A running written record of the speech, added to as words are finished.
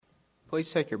Please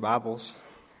take your Bibles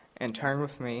and turn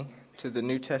with me to the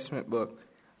New Testament book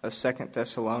of 2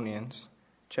 Thessalonians,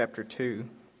 chapter 2.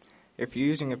 If you're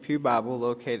using a pew Bible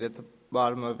located at the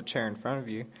bottom of a chair in front of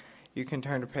you, you can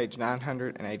turn to page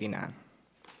 989.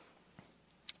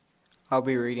 I'll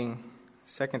be reading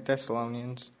 2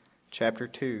 Thessalonians, chapter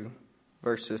 2,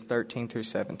 verses 13 through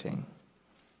 17.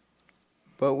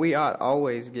 But we ought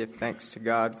always give thanks to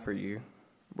God for you,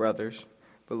 brothers,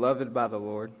 beloved by the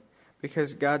Lord,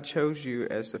 because God chose you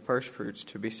as the firstfruits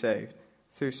to be saved,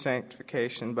 through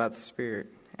sanctification by the Spirit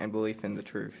and belief in the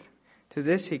truth. To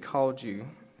this he called you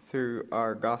through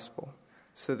our gospel,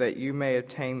 so that you may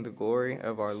obtain the glory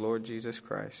of our Lord Jesus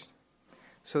Christ.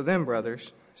 So then,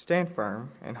 brothers, stand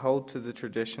firm and hold to the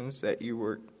traditions that you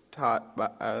were taught by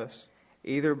us,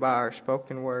 either by our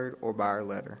spoken word or by our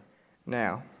letter.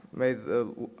 Now, may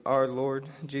our Lord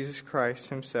Jesus Christ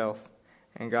himself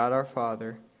and God our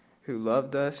Father, who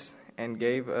loved us and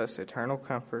gave us eternal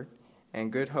comfort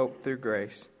and good hope through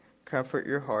grace, comfort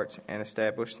your hearts and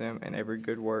establish them in every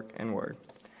good work and word.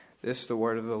 This is the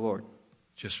word of the Lord.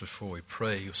 Just before we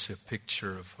pray, you'll see a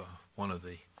picture of one of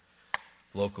the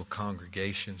local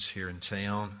congregations here in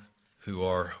town who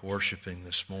are worshiping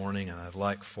this morning, and I'd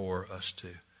like for us to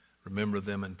remember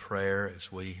them in prayer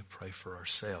as we pray for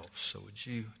ourselves. So would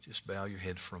you just bow your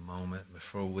head for a moment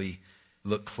before we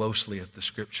look closely at the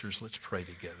Scriptures? Let's pray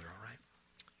together, all right?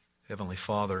 Heavenly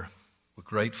Father, we're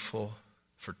grateful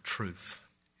for truth.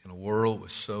 In a world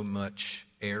with so much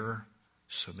error,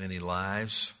 so many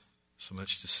lies, so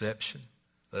much deception,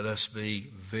 let us be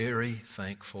very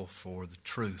thankful for the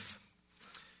truth.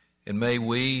 And may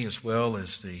we, as well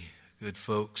as the good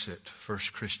folks at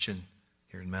First Christian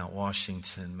here in Mount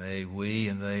Washington, may we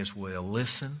and they as well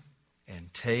listen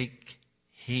and take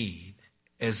heed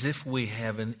as if we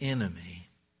have an enemy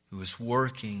who is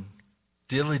working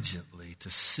diligently to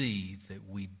see that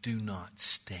we do not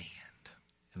stand.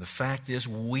 And the fact is,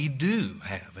 we do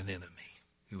have an enemy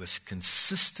who is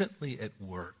consistently at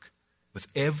work with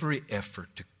every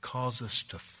effort to cause us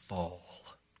to fall.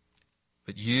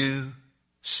 But you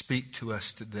speak to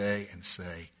us today and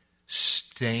say,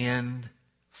 stand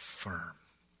firm.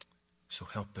 So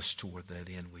help us toward that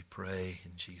end, we pray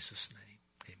in Jesus' name.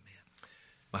 Amen.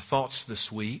 My thoughts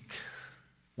this week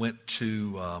went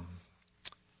to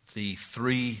the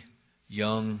three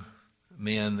young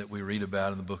men that we read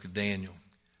about in the book of Daniel: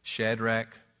 Shadrach,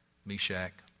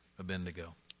 Meshach,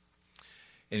 Abednego.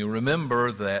 And you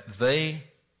remember that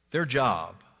their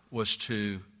job was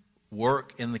to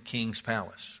work in the king's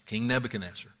palace, King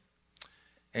Nebuchadnezzar.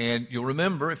 And you'll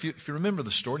remember, if you remember the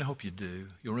story, and I hope you do,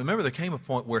 you'll remember there came a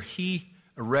point where he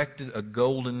erected a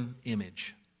golden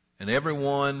image. And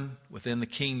everyone within the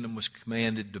kingdom was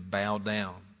commanded to bow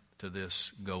down to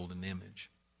this golden image.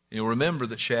 And you'll remember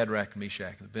that Shadrach,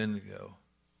 Meshach, and Abednego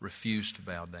refused to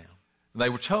bow down. And they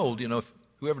were told, if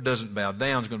whoever doesn't bow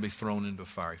down is going to be thrown into a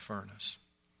fiery furnace.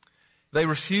 They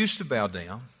refused to bow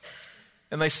down,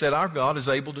 and they said, our God is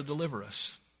able to deliver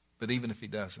us. But even if he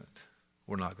doesn't,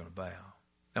 we're not going to bow.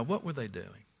 Now, what were they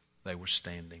doing? They were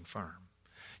standing firm.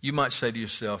 You might say to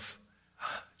yourself,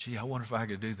 gee, I wonder if I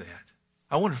could do that.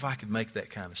 I wonder if I could make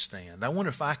that kind of stand. I wonder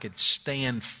if I could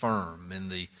stand firm in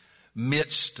the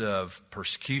midst of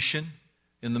persecution,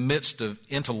 in the midst of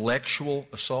intellectual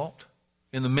assault,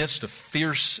 in the midst of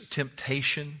fierce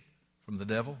temptation from the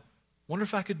devil. Wonder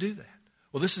if I could do that.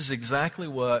 Well, this is exactly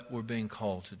what we're being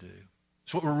called to do.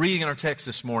 It's what we're reading in our text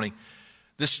this morning.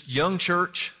 This young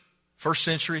church, first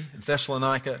century in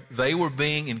Thessalonica, they were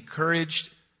being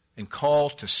encouraged and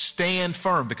called to stand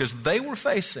firm because they were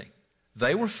facing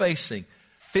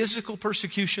physical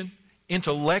persecution,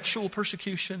 intellectual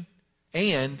persecution,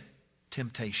 and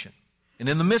temptation. And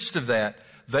in the midst of that,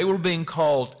 they were being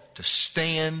called to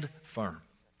stand firm.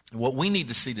 And what we need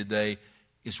to see today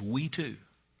is we too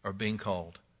are being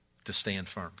called to stand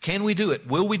firm. Can we do it?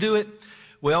 Will we do it?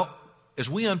 Well, as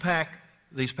we unpack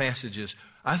these passages,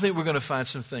 I think we're going to find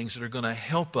some things that are going to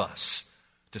help us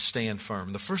to stand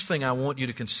firm. The first thing I want you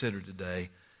to consider today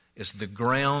is the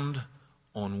ground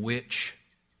on which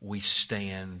we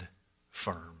stand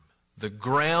firm. The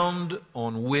ground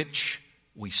on which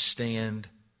we stand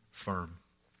firm.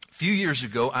 A few years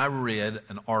ago, I read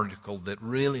an article that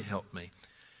really helped me.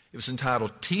 It was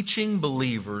entitled, Teaching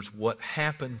Believers What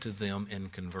Happened to Them in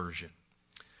Conversion.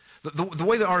 The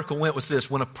way the article went was this: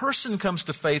 when a person comes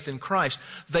to faith in Christ,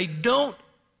 they don't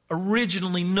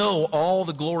originally know all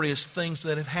the glorious things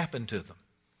that have happened to them.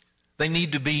 They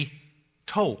need to be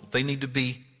told. They need to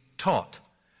be taught.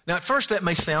 Now, at first, that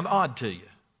may sound odd to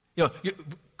you.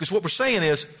 Because what we're saying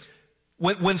is,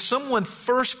 when someone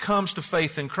first comes to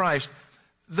faith in Christ,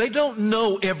 they don't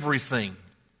know everything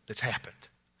that's happened.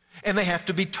 And they have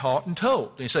to be taught and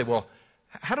told. And you say, well,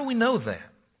 how do we know that?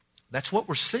 That's what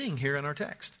we're seeing here in our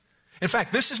text. In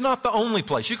fact, this is not the only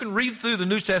place. You can read through the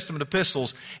New Testament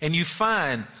epistles and you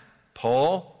find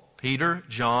Paul, Peter,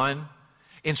 John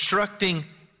instructing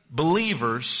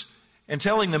believers and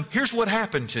telling them, here's what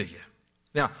happened to you.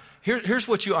 Now, here's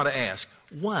what you ought to ask.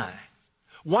 Why?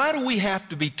 Why do we have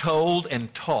to be told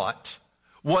and taught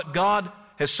what God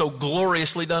has so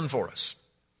gloriously done for us?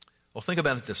 Well, think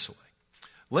about it this way.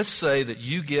 Let's say that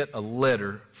you get a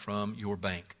letter from your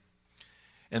bank,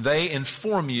 and they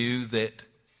inform you that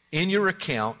in your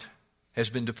account has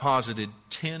been deposited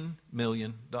 $10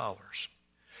 million.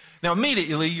 Now,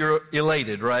 immediately you're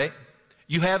elated, right?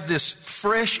 You have this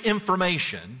fresh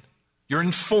information. You're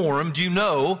informed. You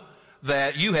know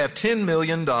that you have $10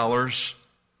 million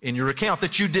in your account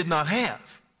that you did not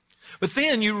have. But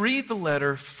then you read the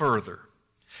letter further,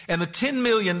 and the $10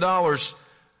 million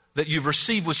that you've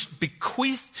received was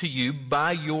bequeathed to you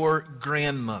by your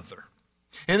grandmother.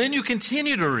 And then you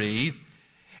continue to read,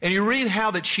 and you read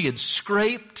how that she had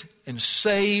scraped and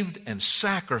saved and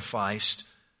sacrificed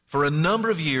for a number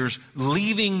of years,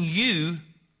 leaving you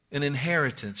an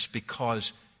inheritance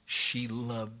because she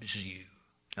loves you.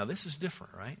 Now, this is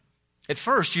different, right? At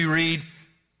first, you read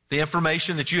the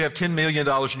information that you have $10 million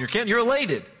in your account. You're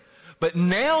elated. But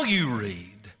now you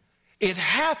read, it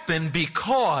happened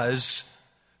because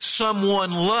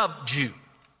someone loved you.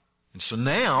 And so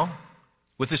now,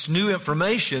 with this new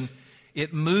information,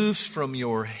 it moves from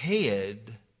your head,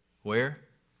 where?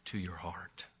 To your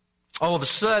heart. All of a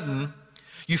sudden,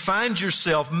 you find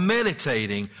yourself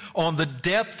meditating on the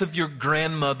depth of your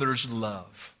grandmother's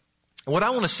love. And what I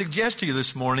want to suggest to you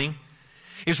this morning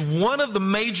is one of the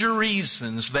major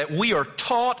reasons that we are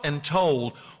taught and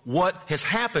told what has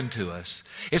happened to us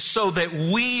is so that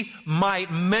we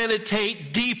might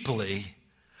meditate deeply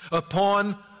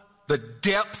upon the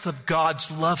depth of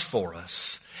God's love for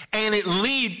us. And it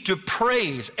lead to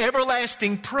praise,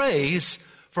 everlasting praise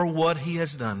for what He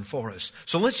has done for us.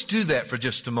 So let's do that for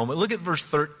just a moment. Look at verse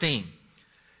 13.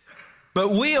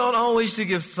 But we ought always to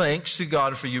give thanks to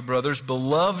God for you, brothers,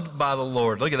 beloved by the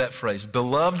Lord. Look at that phrase,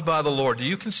 beloved by the Lord. Do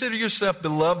you consider yourself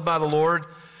beloved by the Lord?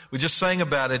 We just sang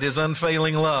about it, His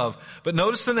unfailing love. But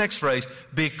notice the next phrase,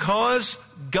 because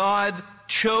God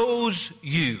chose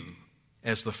you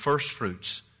as the first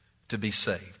fruits to be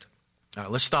saved. All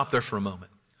right, let's stop there for a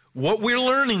moment. What we're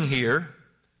learning here,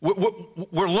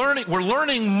 we're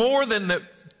learning more than that,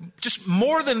 just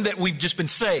more than that we've just been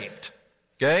saved.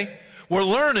 Okay? We're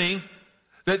learning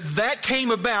that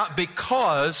came about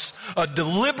because a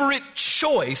deliberate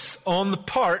choice on the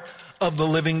part of the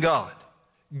living God.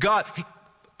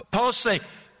 Paul is saying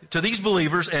to these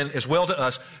believers and as well to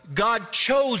us, God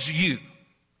chose you.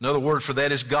 Another word for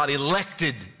that is God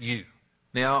elected you.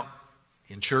 Now,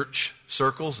 in church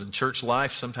circles and church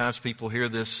life, sometimes people hear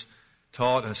this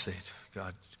taught and say,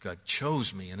 God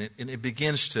chose me. And it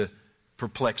begins to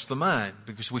perplex the mind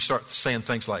because we start saying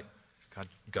things like,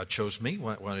 God chose me.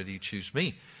 Why did He choose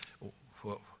me?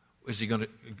 Well, is He going to?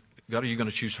 God, are you going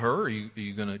to choose her? Or are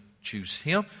you going to choose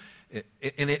him?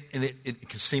 It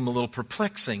can seem a little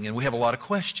perplexing, and we have a lot of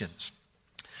questions.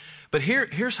 But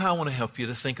here's how I want to help you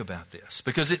to think about this,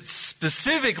 because it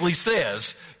specifically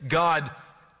says God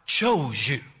chose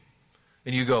you,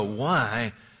 and you go,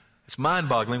 why? It's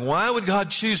mind-boggling. Why would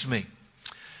God choose me?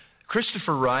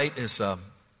 Christopher Wright is a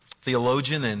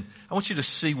theologian, and I want you to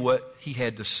see what he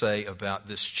had to say about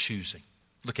this choosing.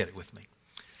 Look at it with me.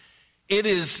 It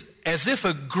is as if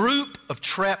a group of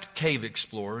trapped cave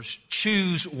explorers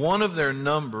choose one of their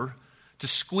number to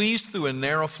squeeze through a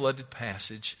narrow flooded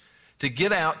passage to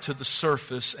get out to the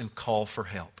surface and call for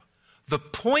help. The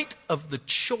point of the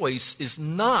choice is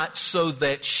not so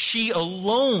that she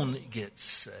alone gets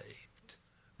saved,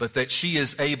 but that she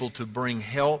is able to bring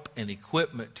help and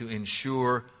equipment to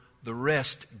ensure the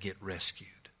rest get rescued.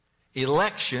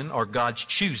 Election, or God's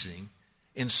choosing,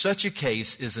 in such a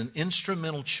case is an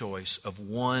instrumental choice of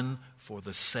one for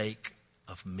the sake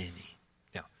of many.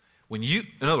 Now, in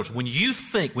other words, when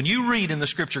you read in the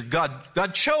Scripture,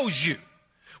 God chose you.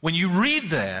 When you read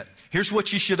that, here's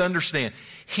what you should understand.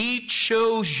 He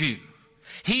chose you.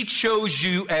 He chose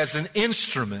you as an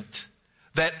instrument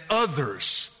that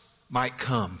others might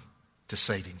come to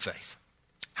saving faith.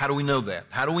 How do we know that?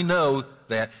 How do we know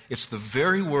that? It's the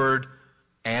very word,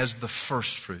 as the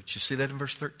first fruits. You see that in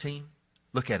verse 13?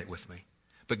 Look at it with me.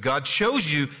 But God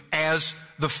chose you as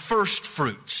the first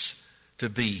fruits to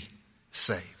be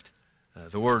saved.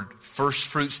 The word first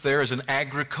fruits there is an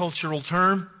agricultural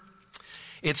term.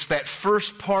 It's that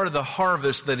first part of the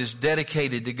harvest that is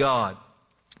dedicated to God.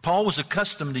 Paul was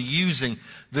accustomed to using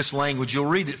this language. You'll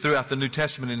read it throughout the New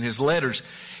Testament in his letters.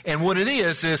 And what it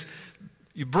is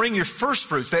you bring your first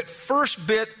fruits, that first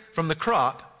bit from the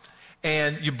crop,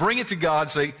 and you bring it to God and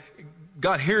say,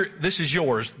 God, here, this is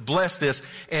yours. Bless this.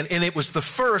 And it was the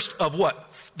first of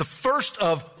what? The first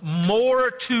of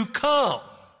more to come.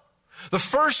 The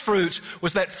first fruits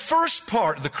was that first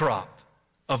part of the crop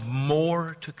of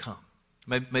more to come.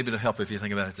 Maybe it'll help if you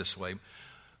think about it this way.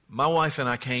 My wife and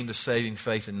I came to saving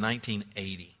faith in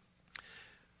 1980.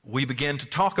 We began to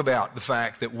talk about the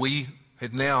fact that we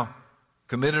had now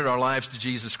committed our lives to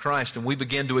Jesus Christ, and we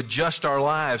began to adjust our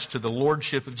lives to the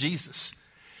lordship of Jesus.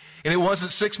 And it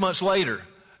wasn't 6 months later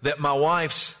that my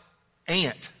wife's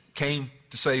aunt came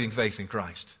to saving faith in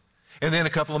Christ. And then a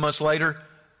couple of months later,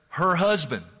 her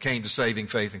husband came to saving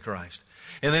faith in Christ.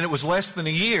 And then it was less than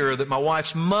a year that my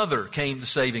wife's mother came to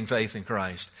saving faith in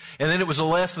Christ. And then it was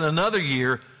less than another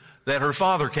year that her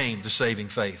father came to saving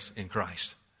faith in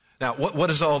Christ. Now, what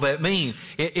does all that mean?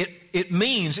 It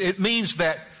means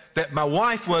that my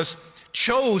wife was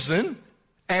chosen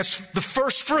as the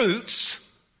first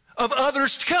fruits of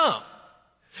others to come.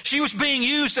 She was being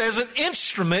used as an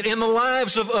instrument in the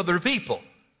lives of other people.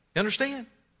 You understand?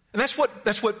 And that's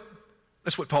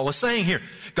what Paul is saying here.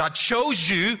 God chose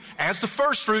you as the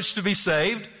first fruits to be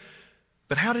saved.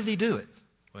 But how did he do it?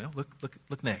 Well,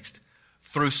 look next.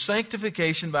 Through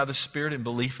sanctification by the Spirit and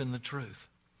belief in the truth.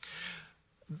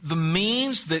 The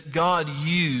means that God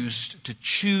used to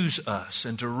choose us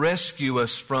and to rescue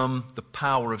us from the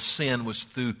power of sin was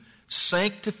through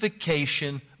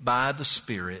sanctification by the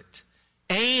Spirit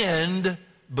and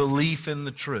belief in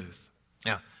the truth.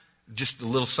 Now, just a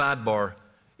little sidebar.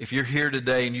 If you're here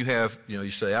today and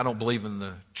you say, I don't believe in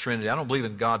the Trinity. I don't believe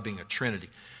in God being a Trinity.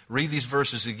 Read these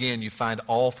verses again. You find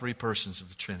all three persons of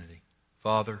the Trinity.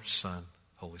 Father, Son,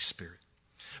 Holy Spirit.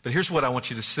 But here's what I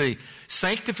want you to see.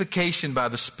 Sanctification by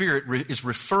the Spirit is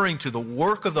referring to the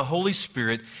work of the Holy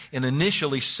Spirit in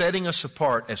initially setting us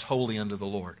apart as holy unto the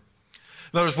Lord.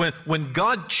 In other words, when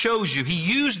God chose you, He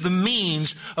used the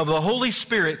means of the Holy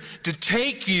Spirit to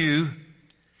take you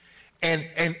and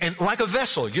like a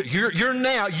vessel.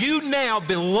 You now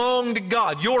belong to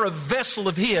God. You're a vessel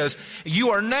of His.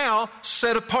 You are now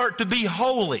set apart to be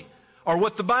holy, or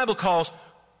what the Bible calls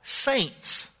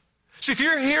saints. So if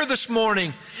you're here this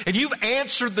morning and you've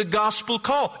answered the gospel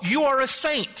call, you are a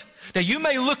saint. Now you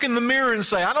may look in the mirror and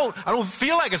say, I don't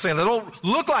feel like a saint. I don't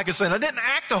look like a saint. I didn't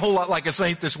act a whole lot like a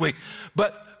saint this week.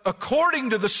 But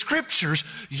according to the Scriptures,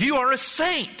 you are a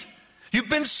saint. You've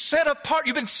been set apart.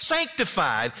 You've been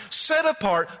sanctified, set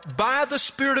apart by the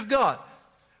Spirit of God.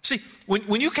 See,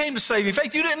 when you came to saving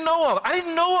faith, you didn't know all of it. I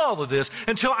didn't know all of this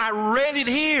until I read it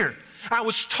here. I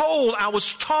was told, I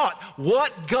was taught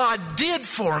what God did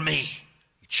for me.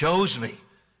 He chose me.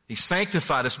 He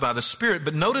sanctified us by the Spirit.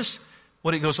 But notice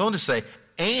what He goes on to say,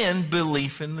 and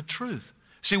belief in the truth.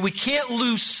 See, we can't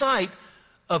lose sight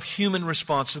of human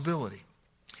responsibility.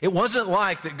 It wasn't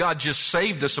like that God just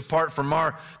saved us apart from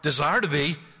our desire to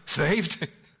be saved.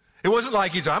 It wasn't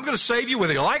like He said, I'm going to save you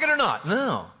whether you like it or not.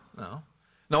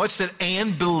 No, it said,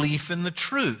 and belief in the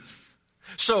truth.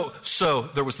 So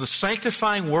there was the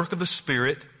sanctifying work of the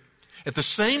Spirit. At the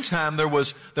same time, there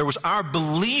was our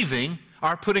believing,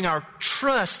 our putting our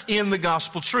trust in the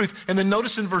gospel truth. And then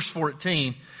notice in verse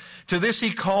 14, to this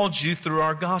He called you through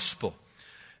our gospel.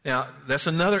 Now, that's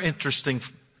another interesting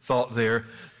thought there.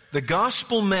 The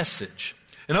gospel message.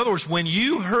 In other words, when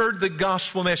you heard the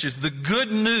gospel message, the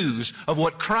good news of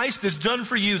what Christ has done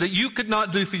for you that you could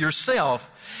not do for yourself,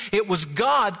 it was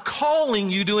God calling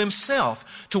you to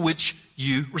Himself, to which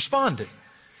you responded.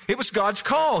 It was God's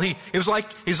call. It was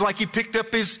like He picked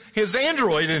up his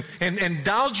Android and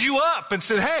dialed you up and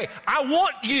said, hey, I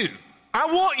want you. I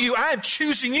want you. I am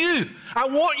choosing you. I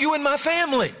want you in my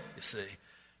family, you see.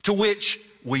 To which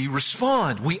we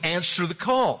respond. We answer the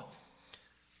call.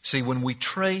 See, when we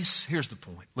trace, here's the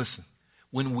point. Listen,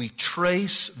 when we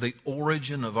trace the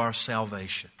origin of our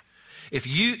salvation,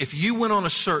 if you went on a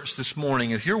search this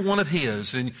morning, if you're one of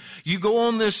His, and you go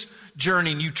on this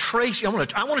journey and you trace, I want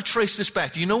to trace this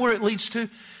back. Do you know where it leads to?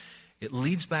 It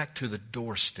leads back to the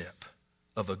doorstep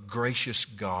of a gracious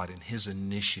God and His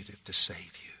initiative to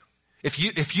save you. If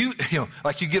you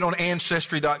like you get on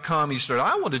Ancestry.com, you start,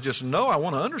 I want to just know, I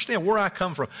want to understand where I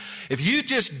come from. If you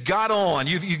just got on,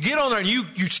 you get on there and you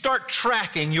start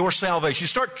tracking your salvation, you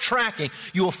start tracking,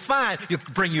 you will find,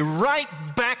 it'll bring you right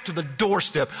back to the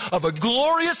doorstep of a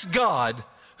glorious God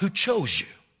who chose you.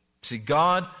 See,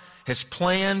 God has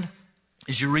planned,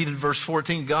 as you read in verse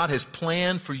 14, God has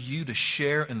planned for you to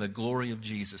share in the glory of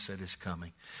Jesus at His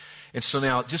coming. And so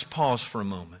now, just pause for a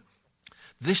moment.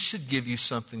 This should give you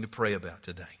something to pray about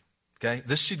today. Okay?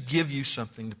 This should give you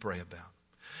something to pray about.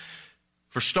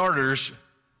 For starters,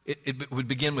 it would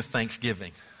begin with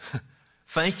thanksgiving.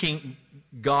 Thanking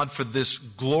God for this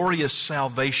glorious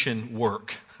salvation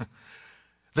work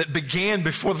that began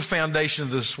before the foundation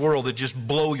of this world that just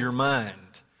blow your mind.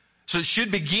 So it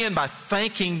should begin by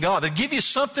thanking God. It'll give you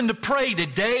something to pray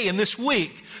today and this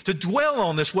week, to dwell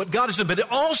on this, what God has done. But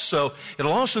it'll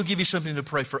also give you something to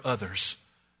pray for others.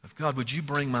 Of God, would you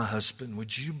bring my husband?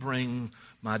 Would you bring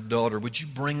my daughter? Would you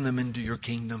bring them into your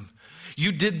kingdom?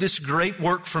 You did this great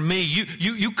work for me.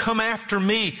 You come after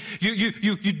me.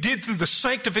 You did through the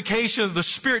sanctification of the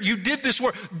Spirit. You did this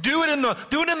work. Do it in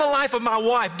the life of my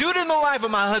wife. Do it in the life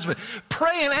of my husband.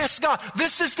 Pray and ask God.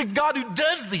 This is the God who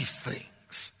does these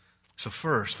things. So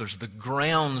first, there's the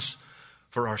grounds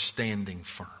for our standing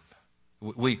firm.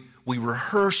 We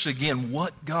rehearse again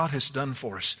what God has done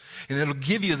for us. And it'll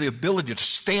give you the ability to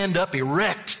stand up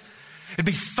erect and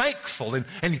be thankful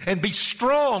and be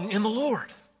strong in the Lord.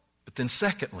 But then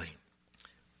secondly,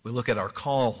 we look at our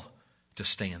call to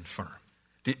stand firm.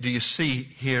 Do you see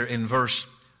here in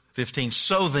verse 15,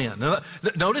 so then?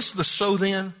 Notice the so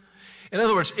then. In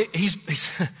other words, he's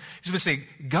been saying,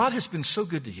 God has been so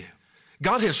good to you.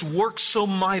 God has worked so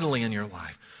mightily in your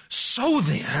life. So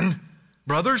then,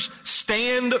 brothers,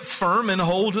 stand firm and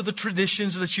hold to the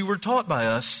traditions that you were taught by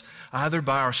us, either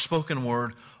by our spoken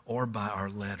word or by our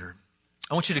letter.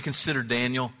 I want you to consider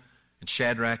Daniel and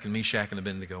Shadrach and Meshach and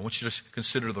Abednego. I want you to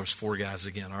consider those four guys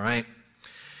again, all right?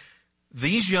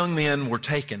 These young men were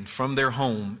taken from their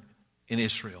home in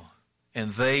Israel,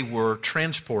 and they were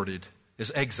transported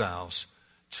as exiles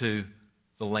to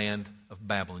the land of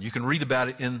Babylon. You can read about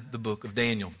it in the book of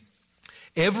Daniel.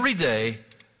 Every day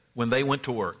when they went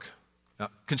to work, now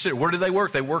consider, where did they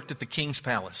work? They worked at the king's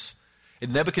palace, at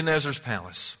Nebuchadnezzar's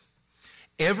palace.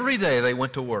 Every day they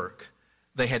went to work,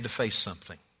 they had to face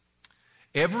something.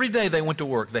 Every day they went to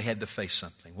work, they had to face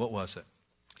something. What was it?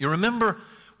 You remember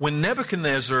when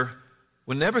Nebuchadnezzar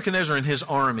and his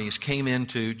armies came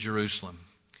into Jerusalem,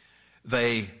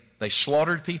 they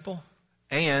slaughtered people,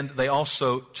 and they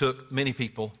also took many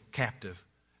people captive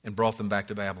and brought them back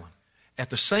to Babylon. At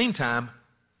the same time,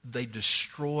 they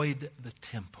destroyed the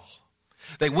temple.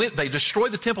 They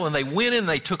destroyed the temple, and they went in and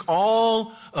they took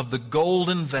all of the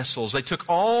golden vessels. They took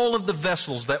all of the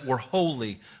vessels that were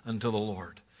holy unto the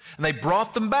Lord. And they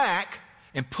brought them back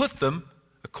and put them,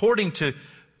 according to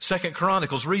 2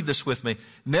 Chronicles, read this with me.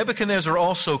 Nebuchadnezzar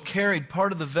also carried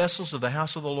part of the vessels of the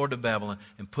house of the Lord of Babylon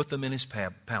and put them in his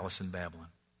palace in Babylon.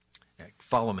 Now,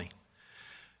 follow me.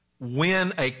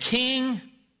 When a king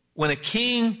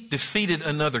defeated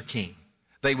another king,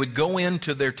 they would go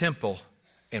into their temple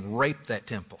and rape that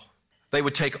temple. They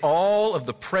would take all of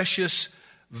the precious,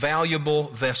 valuable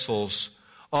vessels,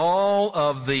 all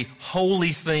of the holy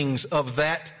things of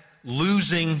that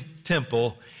losing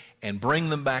temple, and bring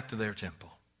them back to their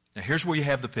temple. Now here's where you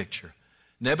have the picture.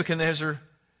 Nebuchadnezzar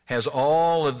has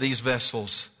all of these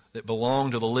vessels that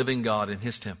belong to the living God in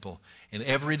his temple. And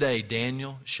every day,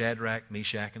 Daniel, Shadrach,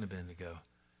 Meshach, and Abednego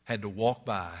had to walk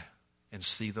by and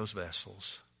see those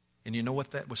vessels. And you know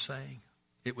what that was saying?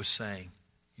 It was saying,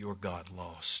 your God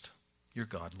lost. Your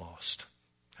God lost.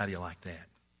 How do you like that?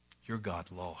 Your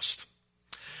God lost.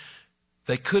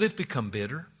 They could have become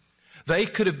bitter. They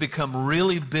could have become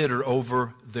really bitter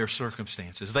over their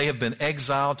circumstances. They have been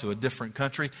exiled to a different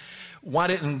country. Why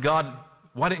didn't God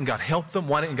help them?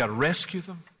 Why didn't God rescue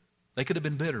them? They could have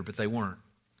been bitter, but they weren't.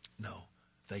 No,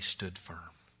 they stood firm.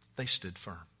 They stood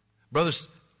firm. Brothers,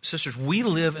 sisters, we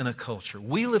live in a culture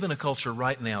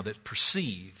right now that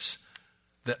perceives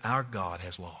that our God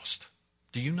has lost.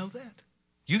 Do you know that?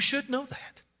 You should know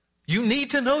that. You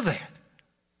need to know that.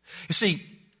 You see,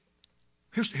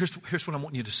 here's what I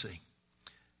want you to see.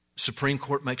 Supreme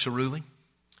Court makes a ruling,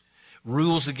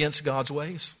 rules against God's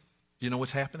ways. Do you know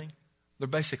what's happening? They're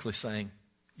basically saying,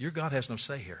 your God has no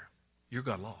say here. Your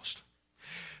God lost.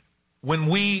 When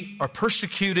we are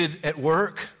persecuted at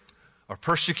work, or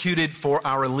persecuted for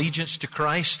our allegiance to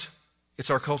Christ, it's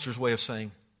our culture's way of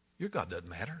saying, your God doesn't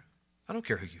matter. I don't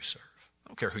care who you serve. I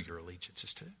don't care who your allegiance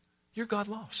is to. Your God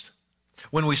lost.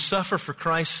 When we suffer for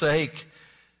Christ's sake,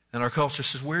 and our culture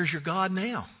says, where's your God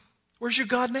now? Where's your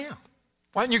God now?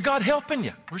 Why isn't your God helping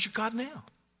you? Where's your God now?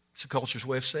 It's the culture's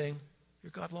way of saying,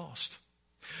 your God lost.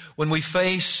 When we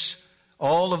face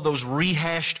all of those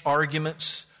rehashed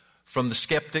arguments from the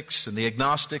skeptics and the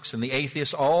agnostics and the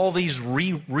atheists, all these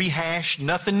rehashed,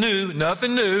 nothing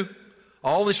new,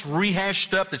 all this rehashed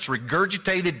stuff that's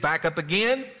regurgitated back up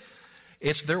again,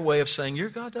 it's their way of saying, your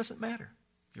God doesn't matter.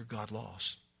 Your God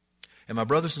lost. And my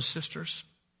brothers and sisters,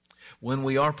 when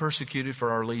we are persecuted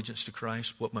for our allegiance to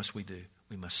Christ, what must we do?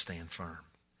 We must stand firm.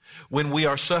 When we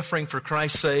are suffering for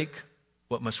Christ's sake,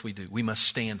 what must we do? We must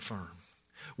stand firm.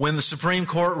 When the Supreme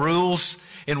Court rules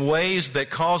in ways that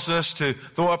cause us to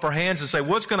throw up our hands and say,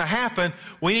 what's going to happen?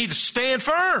 We need to stand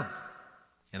firm.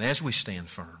 And as we stand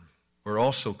firm, we're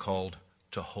also called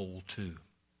to hold to.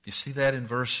 You see that in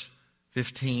verse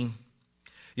 15?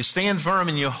 You stand firm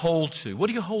and you hold to. What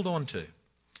do you hold on to?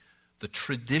 The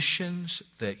traditions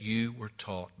that you were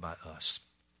taught by us.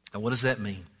 And what does that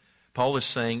mean? Paul is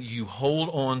saying you hold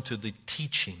on to the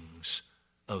teachings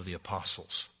of the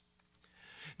apostles.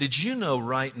 Did you know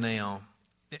right now,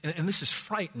 and this is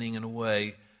frightening in a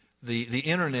way, the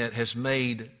internet has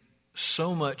made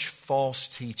so much false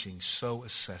teaching so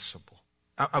accessible.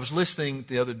 I was listening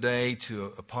the other day to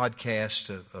a podcast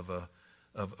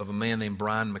of a man named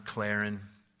Brian McLaren.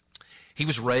 He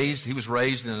was raised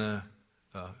in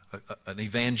an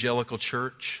evangelical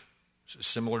church,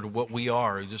 similar to what we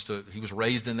are. He was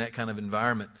raised in that kind of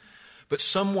environment, but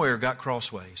somewhere got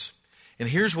crossways. And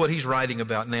here's what he's writing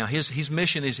about now. His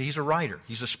mission is he's a writer.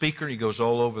 He's a speaker. He goes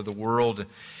all over the world. And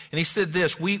he said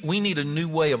this, we need a new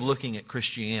way of looking at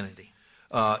Christianity.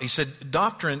 He said,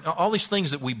 doctrine, all these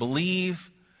things that we believe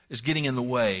is getting in the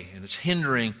way, and it's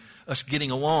hindering us getting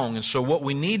along. And so what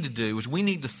we need to do is we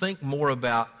need to think more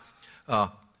about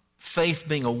faith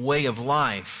being a way of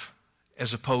life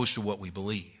as opposed to what we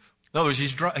believe. In other words,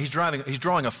 he's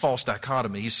drawing a false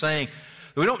dichotomy. He's saying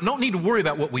we don't need to worry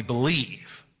about what we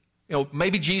believe.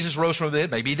 Maybe Jesus rose from the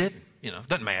dead, maybe he didn't. It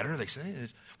doesn't matter, they say.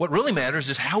 What really matters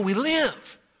is how we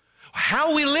live.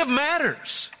 How we live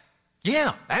matters.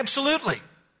 Yeah, absolutely.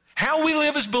 How we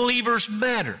live as believers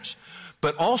matters.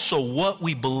 But also what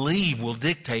we believe will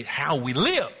dictate how we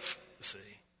live.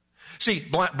 See,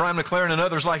 Brian McLaren and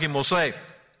others like him will say,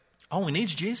 all we need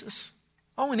is Jesus.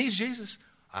 All we need is Jesus.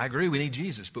 I agree, we need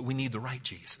Jesus, but we need the right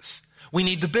Jesus. We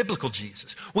need the biblical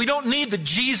Jesus. We don't need the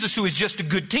Jesus who is just a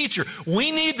good teacher.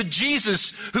 We need the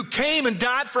Jesus who came and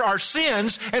died for our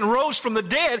sins and rose from the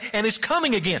dead and is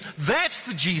coming again. That's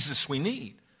the Jesus we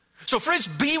need. So friends,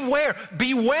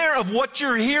 beware of what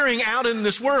you're hearing out in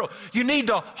this world. You need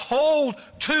to hold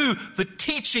to the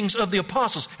teachings of the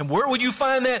apostles. And where will you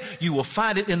find that? You will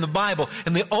find it in the Bible.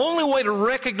 And the only way to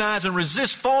recognize and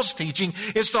resist false teaching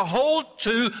is to hold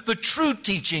to the true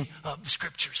teaching of the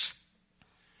Scriptures.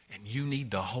 And you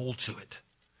need to hold to it.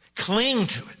 Cling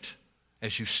to it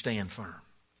as you stand firm.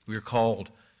 We are called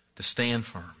to stand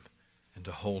firm and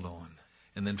to hold on.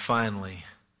 And then finally,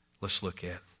 let's look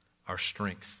at our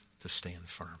strength to stand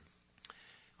firm.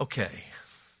 Okay,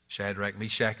 Shadrach,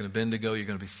 Meshach, and Abednego, you're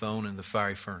going to be thrown in the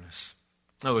fiery furnace.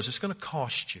 In other words, it's going to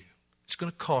cost you. It's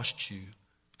going to cost you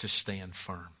to stand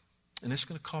firm. And it's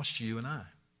going to cost you and I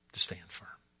to stand firm.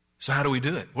 So how do we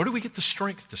do it? Where do we get the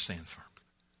strength to stand firm?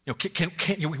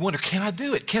 We wonder, can I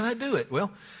do it? Can I do it?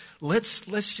 Well, let's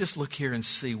just look here and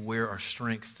see where our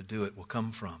strength to do it will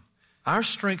come from. Our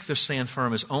strength to stand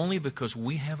firm is only because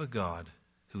we have a God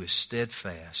who is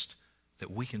steadfast,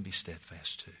 that we can be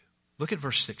steadfast too. Look at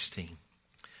verse 16.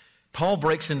 Paul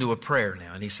breaks into a prayer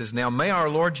now, and he says, now may our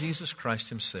Lord Jesus Christ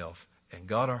himself and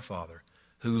God our Father,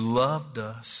 who loved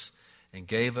us and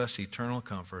gave us eternal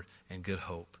comfort and good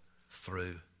hope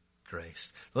through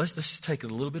grace. Let's just take a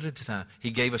little bit at a time.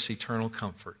 He gave us eternal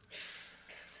comfort.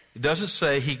 It doesn't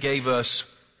say he gave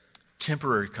us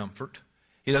temporary comfort.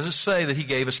 It doesn't say that he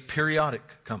gave us periodic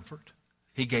comfort.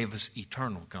 He gave us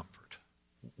eternal comfort.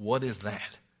 What is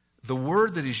that? The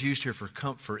word that is used here for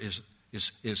comfort is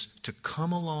to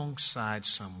come alongside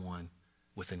someone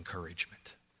with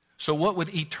encouragement. So what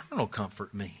would eternal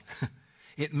comfort mean?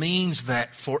 It means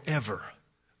that forever,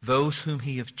 those whom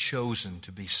he has chosen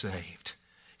to be saved,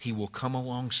 he will come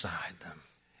alongside them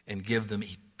and give them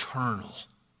eternal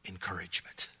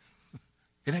encouragement.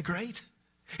 Isn't that great?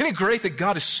 Isn't it great that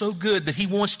God is so good that he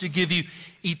wants to give you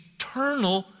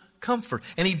eternal comfort?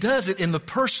 And he does it in the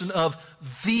person of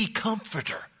the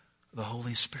Comforter, the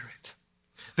Holy Spirit.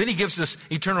 Then he gives us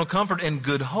eternal comfort and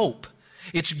good hope.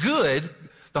 It's good.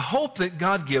 The hope that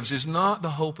God gives is not the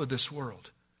hope of this world.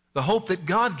 The hope that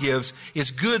God gives is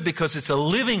good because it's a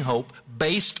living hope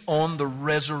based on the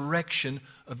resurrection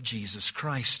of Jesus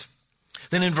Christ.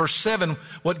 Then in verse 7,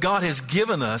 what God has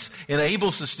given us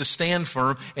enables us to stand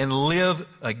firm and live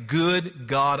a good,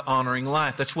 God-honoring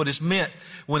life. That's what is meant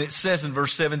when it says in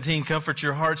verse 17, comfort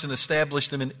your hearts and establish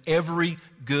them in every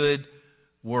good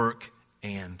work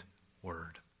and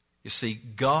word. You see,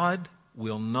 God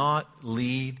will not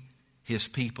lead his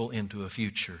people into a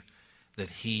future that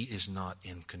he is not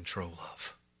in control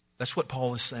of. That's what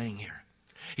Paul is saying here.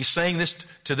 He's saying this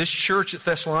to this church at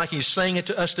Thessalonica. He's saying it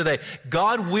to us today.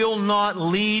 God will not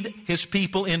lead his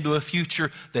people into a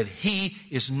future that he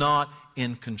is not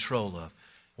in control of.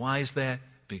 Why is that?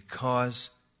 Because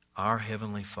our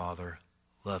Heavenly Father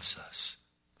loves us.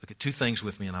 Look at two things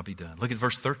with me and I'll be done. Look at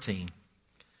verse 13.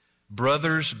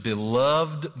 Brothers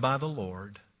beloved by the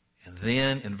Lord. And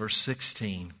then in verse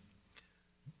 16,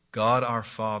 God our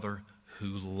Father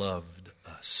who loved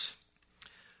us.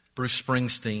 Bruce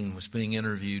Springsteen was being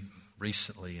interviewed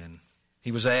recently, and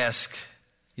he was asked,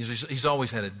 he's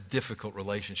always had a difficult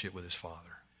relationship with his father.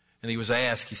 And he was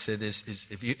asked, he said,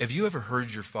 have you ever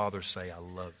heard your father say, I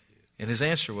love you? And his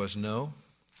answer was, no.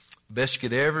 The best you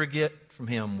could ever get from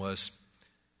him was,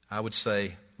 I would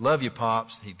say, love you,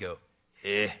 Pops. He'd go,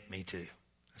 me too.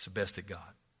 That's the best it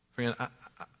got. Friend,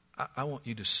 I want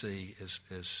you to see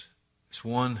as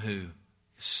one who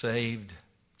is saved,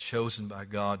 chosen by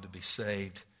God to be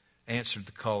saved, answered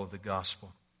the call of the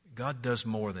gospel. God does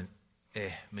more than,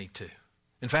 me too.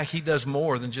 In fact, He does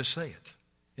more than just say it.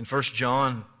 In 1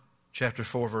 John chapter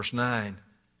 4, verse 9,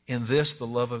 in this the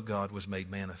love of God was made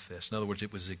manifest. In other words,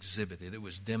 it was exhibited, it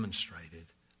was demonstrated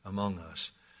among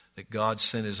us that God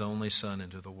sent His only Son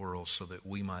into the world so that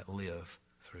we might live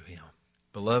through Him.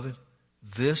 Beloved,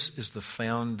 this is the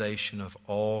foundation of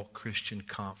all Christian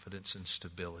confidence and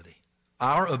stability.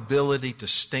 Our ability to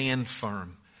stand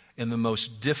firm in the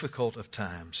most difficult of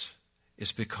times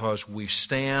is because we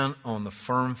stand on the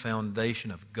firm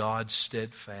foundation of God's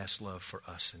steadfast love for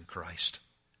us in Christ.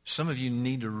 Some of you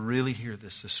need to really hear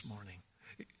this morning.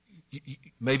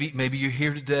 Maybe you're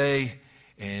here today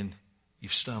and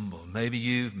you've stumbled. Maybe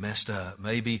you've messed up.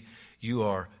 Maybe you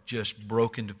are just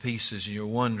broken to pieces and you're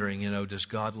wondering, does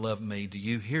God love me? Do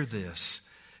you hear this?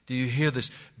 Do you hear this?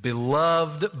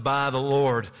 Beloved by the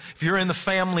Lord. If you're in the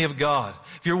family of God,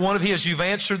 if you're one of His, you've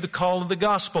answered the call of the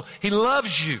gospel. He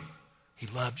loves you. He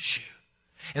loves you.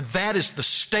 And that is the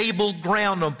stable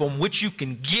ground upon which you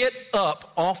can get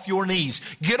up off your knees,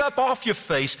 get up off your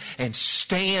face, and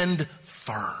stand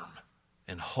firm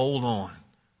and hold on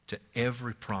to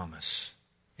every promise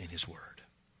in His Word.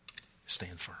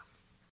 Stand firm.